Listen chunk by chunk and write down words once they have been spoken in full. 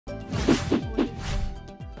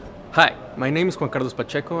Hi, my name is Juan Carlos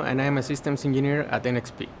Pacheco and I am a systems engineer at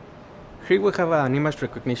NXP. Here we have an image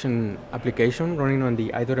recognition application running on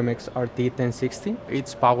the i.MX RT1060.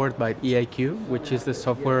 It's powered by eIQ, which is the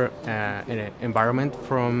software environment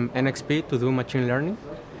from NXP to do machine learning.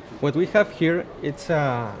 What we have here, it's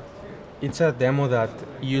a demo that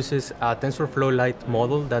uses a TensorFlow Lite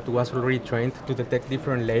model that was already trained to detect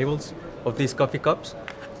different labels of these coffee cups.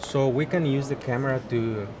 So we can use the camera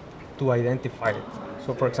to identify it.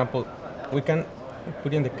 So for example, we can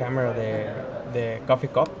put in the camera the coffee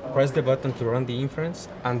cup, press the button to run the inference,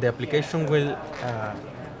 and the application will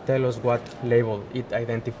tell us what label it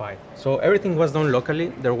identified. So everything was done locally.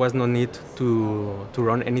 There was no need to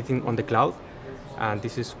run anything on the cloud, and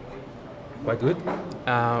this is quite good.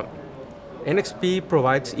 NXP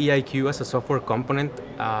provides eIQ as a software component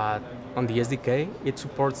on the SDK. It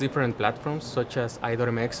supports different platforms such as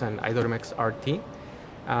i.MX and i.MX RT.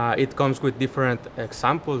 It comes with different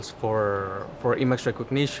examples for image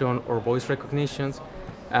recognition or voice recognitions,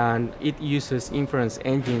 and it uses inference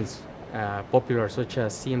engines popular such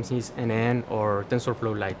as CMSIS-NN or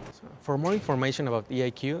TensorFlow Lite. For more information about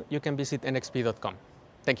eIQ, you can visit nxp.com.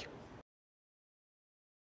 Thank you.